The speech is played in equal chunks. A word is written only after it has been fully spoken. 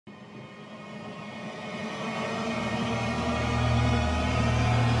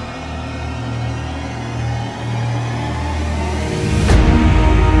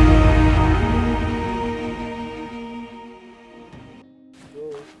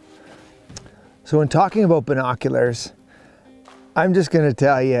So when talking about binoculars, I'm just going to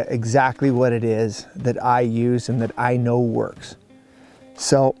tell you exactly what it is that I use and that I know works.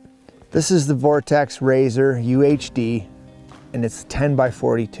 So this is the Vortex Razor UHD, and it's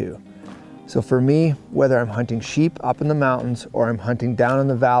 10x42. So for me, whether I'm hunting sheep up in the mountains or I'm hunting down in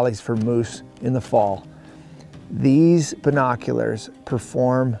the valleys for moose in the fall, these binoculars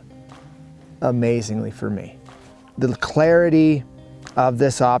perform amazingly for me. The clarity of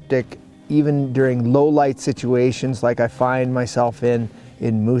this optic, even during low light situations like I find myself in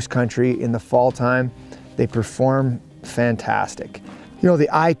moose country in the fall time, they perform fantastic. You know, the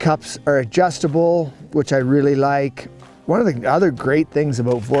eye cups are adjustable, which I really like. One of the other great things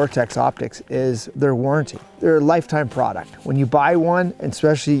about Vortex Optics is their warranty. They're a lifetime product. When you buy one, and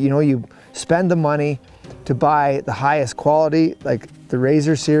especially, you know, you spend the money to buy the highest quality, like the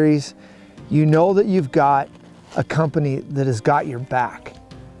Razor series, you know that you've got a company that has got your back,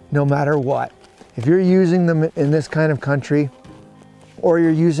 no matter what. If you're using them in this kind of country, or you're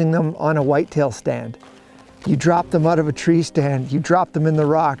using them on a whitetail stand, you drop them out of a tree stand, you drop them in the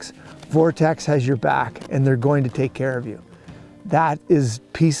rocks, Vortex has your back and they're going to take care of you. That is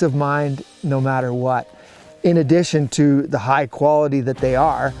peace of mind no matter what. In addition to the high quality that they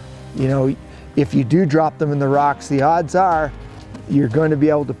are, you know, if you do drop them in the rocks, the odds are you're going to be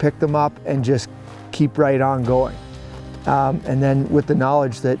able to pick them up and just keep right on going. And then with the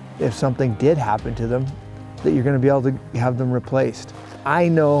knowledge that if something did happen to them, that you're going to be able to have them replaced. I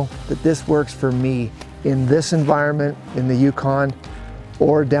know that this works for me in this environment, in the Yukon,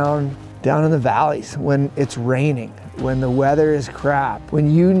 or down in the valleys when it's raining, when the weather is crap, when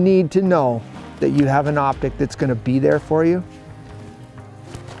you need to know that you have an optic that's going to be there for you.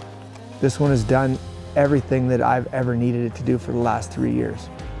 This one has done everything that I've ever needed it to do for the last 3 years.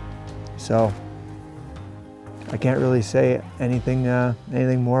 So I can't really say anything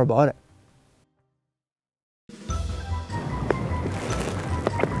more about it.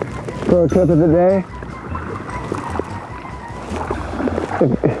 Pro tip of the day.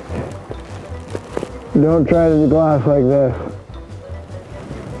 Don't try to glass like this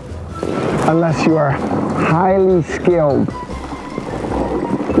unless you are highly skilled.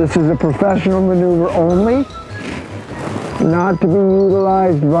 This is a professional maneuver only, not to be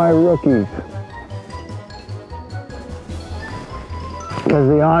utilized by rookies, because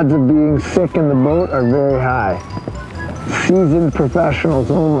the odds of being sick in the boat are very high. Seasoned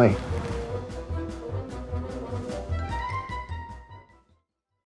professionals only.